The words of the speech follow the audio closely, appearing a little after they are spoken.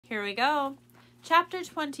Here we go. Chapter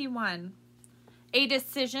 21. A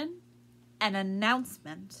decision, an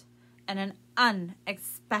announcement, and an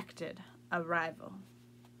unexpected arrival.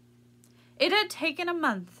 It had taken a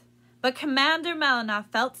month, but Commander Melinoff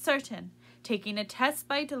felt certain, taking a test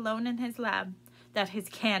bite alone in his lab, that his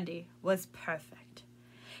candy was perfect.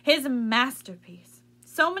 His masterpiece.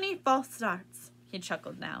 So many false starts, he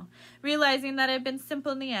chuckled now, realizing that it had been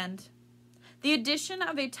simple in the end. The addition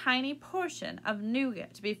of a tiny portion of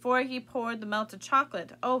nougat before he poured the melted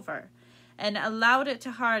chocolate over and allowed it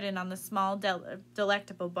to harden on the small,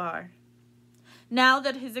 delectable bar. Now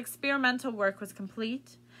that his experimental work was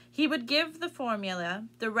complete, he would give the formula,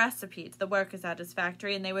 the recipe, to the workers at his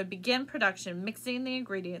factory, and they would begin production, mixing the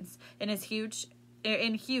ingredients in huge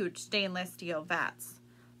stainless steel vats.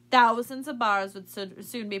 Thousands of bars would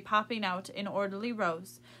soon be popping out in orderly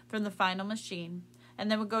rows from the final machine, and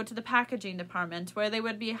then would go to the packaging department, where they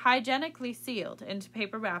would be hygienically sealed into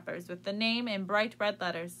paper wrappers with the name in bright red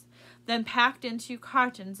letters, then packed into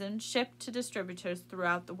cartons and shipped to distributors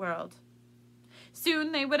throughout the world.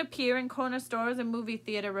 Soon they would appear in corner stores and movie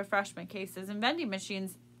theater refreshment cases and vending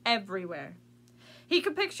machines everywhere. He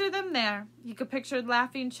could picture them there. He could picture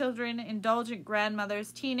laughing children, indulgent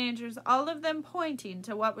grandmothers, teenagers, all of them pointing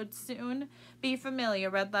to what would soon be familiar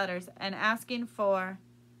red letters and asking for,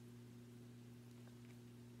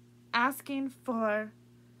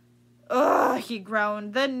 he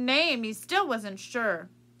groaned, the name. He still wasn't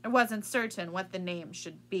certain what the name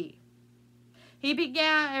should be. He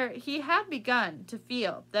had begun to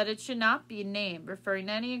feel that it should not be named referring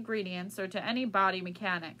to any ingredients or to any body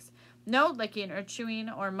mechanics. No licking or chewing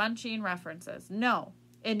or munching references. No,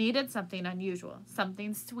 it needed something unusual,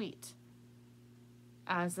 something sweet.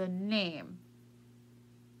 As a name.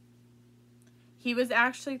 He was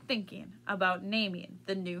actually thinking about naming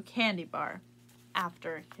the new candy bar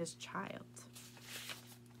after his child.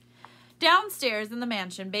 Downstairs in the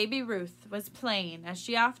mansion, baby Ruth was playing, as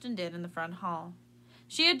she often did, in the front hall.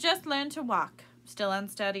 She had just learned to walk. Still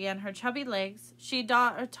unsteady on her chubby legs, she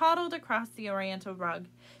toddled across the oriental rug,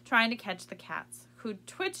 trying to catch the cats, who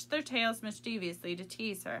twitched their tails mischievously to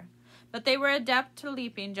tease her, but they were adept to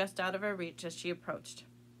leaping just out of her reach as she approached.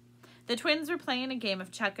 The twins were playing a game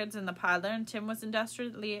of checkers in the parlor, and Tim was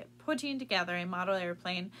industriously putting together a model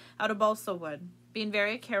airplane out of balsa wood, being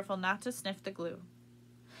very careful not to sniff the glue.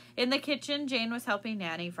 In the kitchen, Jane was helping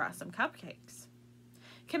Nanny frost some cupcakes.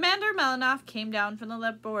 Commander Melinoff came down from the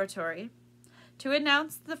laboratory to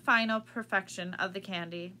announce the final perfection of the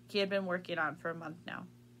candy he had been working on for a month now.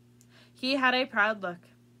 He had a proud look,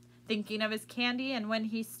 thinking of his candy, and when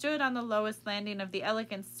he stood on the lowest landing of the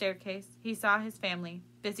elegant staircase, he saw his family,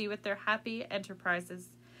 busy with their happy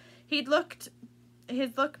enterprises. His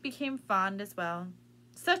look became fond as well.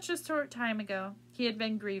 Such a short time ago, he had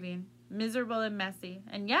been grieving, miserable and messy,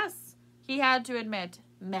 and yes, he had to admit,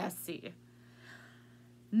 messy.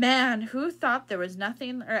 A man who thought there was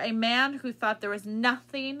nothing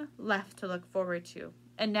left to look forward to.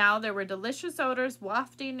 And now there were delicious odors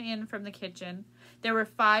wafting in from the kitchen. There were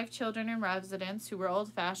 5 children in residence who were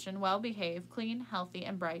old-fashioned, well-behaved, clean, healthy,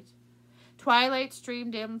 and bright. Twilight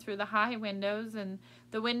streamed in through the high windows, and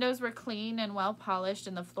the windows were clean and well-polished,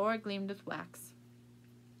 and the floor gleamed with wax.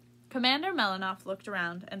 Commander Melinoff looked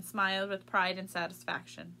around and smiled with pride and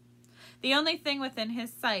satisfaction. The only thing within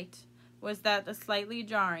his sight was that the slightly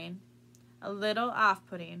jarring, a little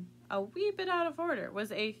off-putting, a wee bit out of order,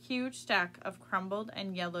 was a huge stack of crumbled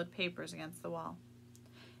and yellowed papers against the wall.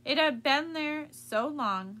 It had been there so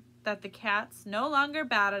long that the cats no longer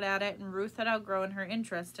batted at it, and Ruth had outgrown her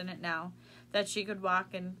interest in it now that she could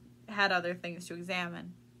walk and had other things to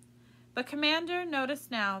examine. But Commander noticed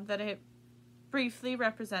now that it briefly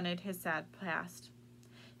represented his sad past.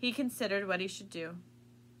 He considered what he should do.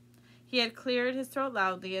 He had cleared his throat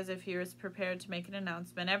loudly as if he was prepared to make an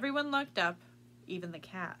announcement. Everyone looked up, even the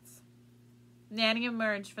cats. Nanny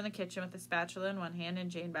emerged from the kitchen with a spatula in one hand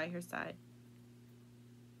and Jane by her side.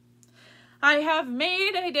 "I have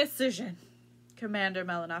made a decision," Commander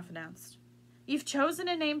Melinoff announced. "You've chosen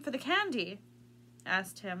a name for the candy?"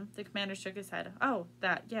 asked Tim. The commander shook his head. "Oh,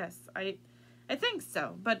 that, yes, I think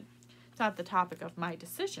so, but it's not the topic of my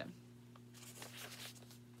decision."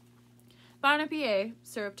 Barnaby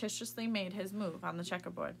surreptitiously made his move on the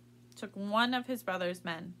checkerboard, took one of his brother's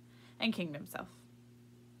men, and kinged himself.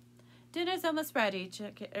 "Dinner's almost ready.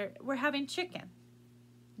 We're having chicken,"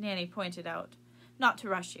 Nanny pointed out. "Not to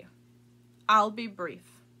rush you." "I'll be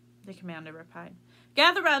brief," the commander replied.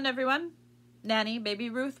 "Gather round, everyone. Nanny, baby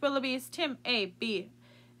Ruth, Willoughbys, Tim, A, B,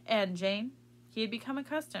 and Jane." He had become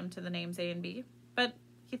accustomed to the names A and B, but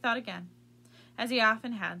he thought again. As he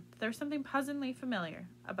often had, there was something puzzlingly familiar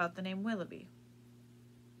about the name Willoughby.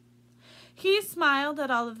 He smiled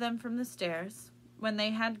at all of them from the stairs when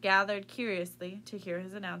they had gathered curiously to hear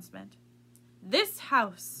his announcement. "This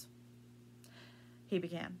house," he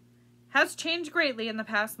began, "has changed greatly in the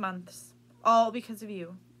past months, all because of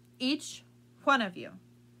you. Each one of you.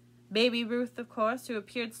 Baby Ruth, of course, who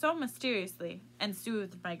appeared so mysteriously and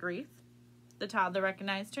soothed my grief." The toddler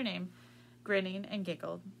recognized her name, grinning and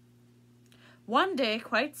giggled. "One day,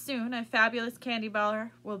 quite soon, a fabulous candy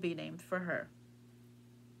bar will be named for her."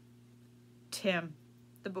 "Tim,"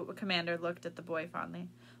 the commander looked at the boy fondly,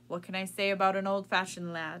 "what can I say about an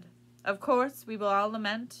old-fashioned lad? Of course, we will all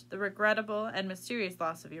lament the regrettable and mysterious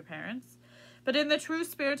loss of your parents, but in the true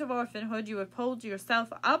spirit of orphanhood, you have pulled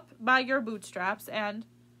yourself up by your bootstraps and—"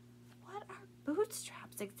 "What are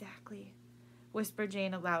bootstraps exactly?" whispered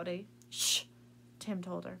Jane loudly. "Shh," Tim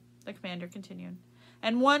told her. The commander continued,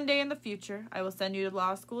 "And one day in the future, I will send you to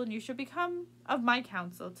law school, and you shall become of my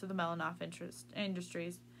counsel to the Melanoff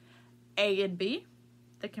Industries. A and B?"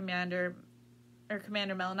 The Commander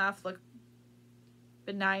Melanoff looked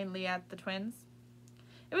benignly at the twins.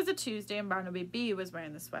 It was a Tuesday, and Barnaby B was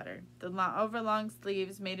wearing the sweater. The overlong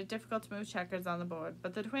sleeves made it difficult to move checkers on the board,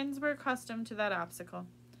 but the twins were accustomed to that obstacle.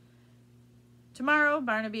 Tomorrow,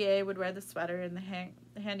 Barnaby A would wear the sweater, and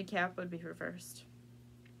the handicap would be reversed.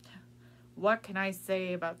 "What can I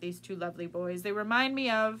say about these two lovely boys? They remind me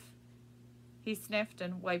of—" He sniffed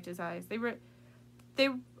and wiped his eyes. They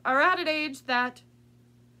are at an age that—"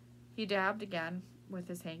 He dabbed again with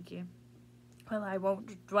his hanky. "Well, I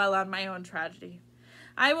won't dwell on my own tragedy.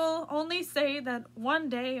 I will only say that one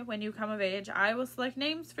day, when you come of age, I will select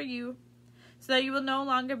names for you, so that you will no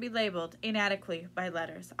longer be labeled inadequately by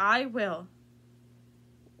letters. I will—"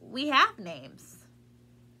 "We have names."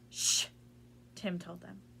 "Shh," Tim told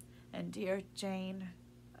them. "And dear Jane,"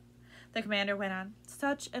 the commander went on,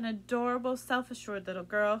 "such an adorable, self-assured little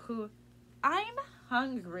girl who—" "I'm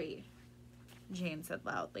hungry," Jane said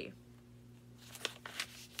loudly.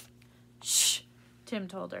 "Shh," Tim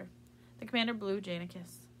told her. The commander blew Jane a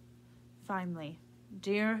kiss. "Finally,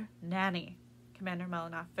 dear Nanny," Commander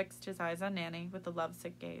Melanoff fixed his eyes on Nanny with a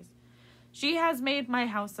lovesick gaze. "She has made my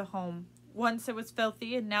house a home. Once it was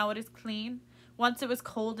filthy, and now it is clean. Once it was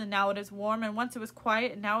cold, and now it is warm. And once it was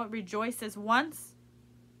quiet, and now it rejoices. Once—"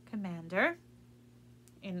 "Commander,"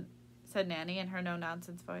 said Nanny in her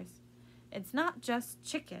no-nonsense voice, "it's not just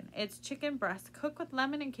chicken. It's chicken breast cooked with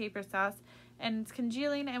lemon and caper sauce, and it's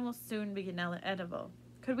congealing and will soon be edible.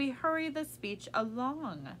 Could we hurry the speech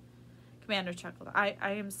along?" Commander chuckled. I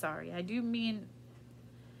am sorry. I do meander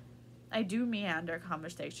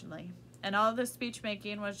conversationally. And all this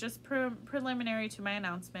speech-making was just preliminary to my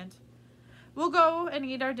announcement. We'll go and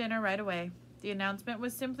eat our dinner right away. The announcement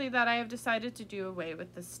was simply that I have decided to do away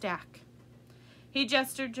with the stack." He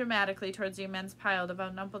gestured dramatically towards the immense pile of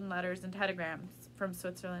unopened letters and telegrams from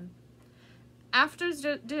Switzerland. "After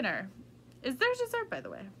dinner— Is there dessert, by the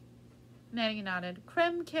way?" Nanny nodded.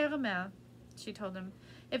 "Creme caramel," she told him,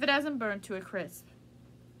 "if it hasn't burned to a crisp.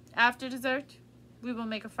 After dessert, we will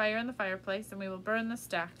make a fire in the fireplace, and we will burn the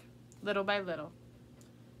stack, little by little."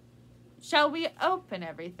 "Shall we open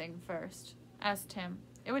everything first?" asked Tim.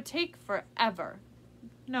 "It would take forever."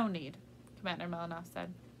 "No need," Commander Melanoff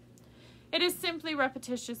said. "It is simply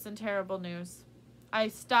repetitious and terrible news. I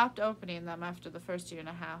stopped opening them after the first year and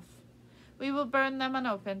a half. We will burn them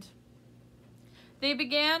unopened." They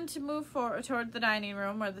began to move forward toward the dining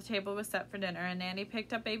room where the table was set for dinner, and Nanny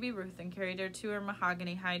picked up baby Ruth and carried her to her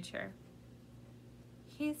mahogany high chair.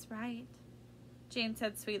 "He's right," Jane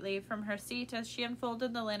said sweetly from her seat as she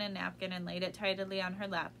unfolded the linen napkin and laid it tidily on her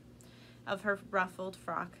lap of her ruffled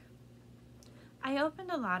frock. "I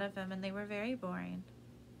opened a lot of them, and they were very boring."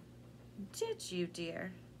 "Did you,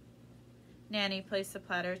 dear?" Nanny placed the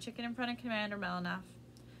platter of chicken in front of Commander Melanoff.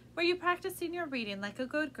 "Were you practicing your reading like a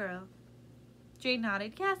good girl?" Jane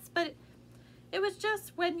nodded. "Yes, but it was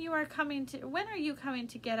just when are you coming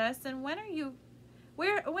to get us, and when are you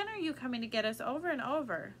coming to get us over and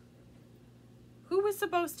over?" "Who was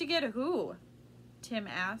supposed to get who?" Tim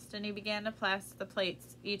asked, and he began to pass the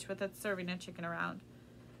plates, each with its serving of chicken around.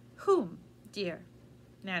 "Whom, dear?"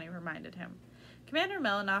 Nanny reminded him. Commander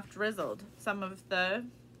Melanoff drizzled some of the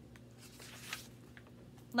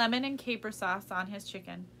lemon and caper sauce on his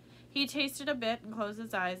chicken. He tasted a bit and closed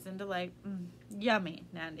his eyes in delight. Yummy,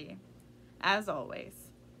 Nandy, as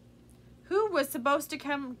always. Who was supposed to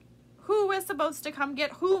come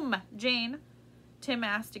get whom, Jane?" Tim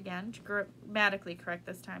asked again, to grammatically correct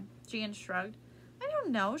this time. Jane shrugged. "I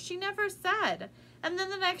don't know. She never said. And then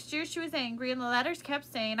the next year she was angry, and the letters kept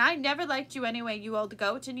saying, 'I never liked you anyway, you old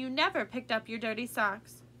goat, and you never picked up your dirty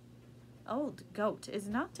socks.'" "Old goat is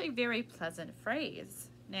not a very pleasant phrase,"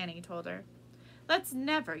 Nanny told her. Let's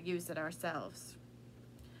never use it ourselves.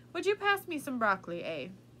 Would you pass me some broccoli, eh?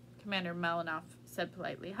 Commander Melinoff said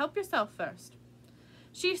politely. Help yourself first.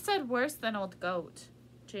 She said worse than old goat,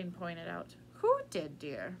 Jane pointed out. Who did,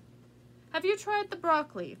 dear? Have you tried the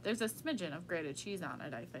broccoli? There's a smidgen of grated cheese on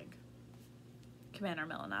it, I think. Commander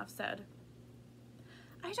Melinoff said.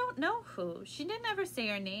 I don't know who. She didn't ever say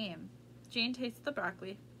her name. Jane tasted the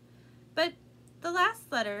broccoli. But the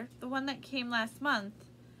last letter, the one that came last month,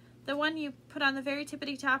 the one you put on the very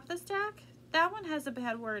tippity top of the stack, that one has a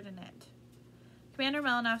bad word in it. Commander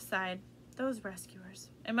Melinoff sighed. Those rescuers.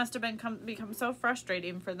 It must have become so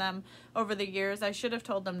frustrating for them over the years. I should have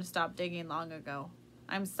told them to stop digging long ago.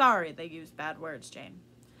 I'm sorry they used bad words, Jane.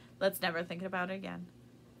 Let's never think about it again.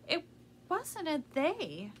 It wasn't a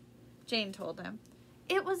they, Jane told him.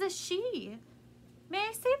 It was a she. May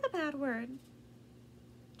I say the bad word?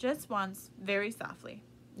 Just once, very softly.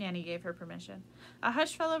 Nanny gave her permission. A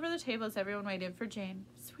hush fell over the table as everyone waited for Jane,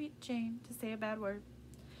 sweet Jane, to say a bad word.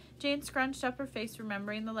 Jane scrunched up her face,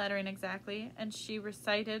 remembering the lettering exactly, and she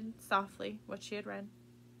recited softly what she had read.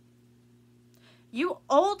 You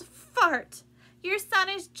old fart! Your son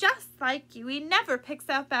is just like you. He never picks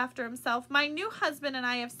up after himself. My new husband and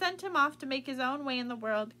I have sent him off to make his own way in the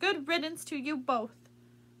world. Good riddance to you both.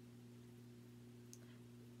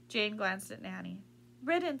 Jane glanced at Nanny.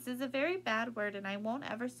 Riddance is a very bad word, and I won't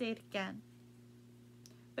ever say it again.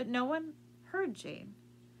 But no one heard Jane.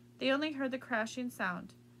 They only heard the crashing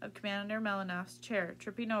sound of Commander Melinoff's chair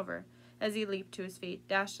tripping over as he leaped to his feet,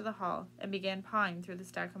 dashed to the hall, and began pawing through the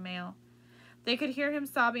stack of mail. They could hear him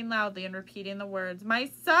sobbing loudly and repeating the words, My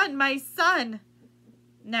son! My son!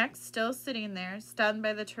 Next, still sitting there, stunned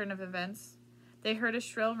by the turn of events, they heard a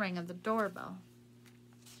shrill ring at the doorbell.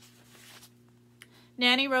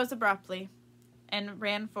 Nanny rose abruptly and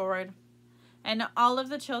ran forward, and all of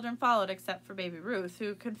the children followed except for baby Ruth,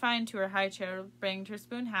 who, confined to her high chair, banged her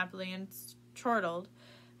spoon happily and chortled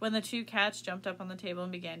when the two cats jumped up on the table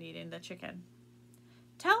and began eating the chicken.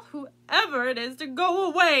 Tell whoever it is to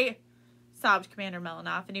go away, sobbed Commander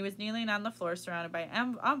Melinoff, and he was kneeling on the floor surrounded by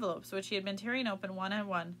envelopes, which he had been tearing open one by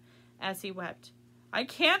one as he wept. I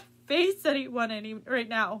can't face anyone right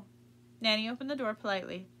now. Nanny opened the door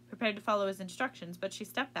politely, prepared to follow his instructions, but she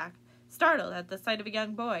stepped back, startled at the sight of a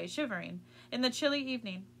young boy shivering in the chilly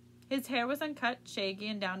evening. His hair was uncut, shaggy,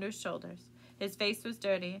 and down to his shoulders. His face was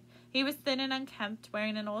dirty. He was thin and unkempt,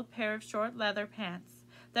 wearing an old pair of short leather pants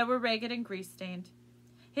that were ragged and grease-stained.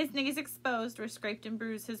 His knees exposed were scraped and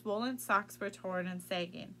bruised. His woolen socks were torn and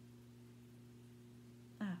sagging.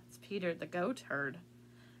 It's Peter the goat herd,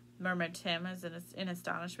 murmured Tim as in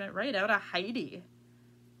astonishment. Right out of Heidi.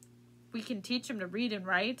 We can teach him to read and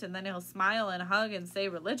write, and then he'll smile and hug and say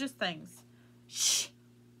religious things. Shh!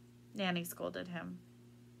 Nanny scolded him.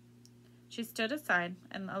 She stood aside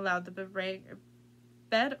and allowed the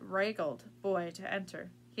bedraggled boy to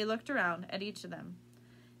enter. He looked around at each of them,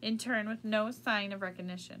 in turn with no sign of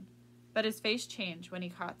recognition, but his face changed when he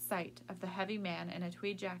caught sight of the heavy man in a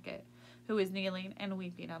tweed jacket who was kneeling and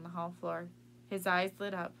weeping on the hall floor. His eyes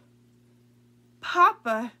lit up.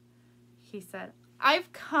 Papa, he said,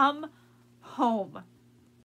 I've come home.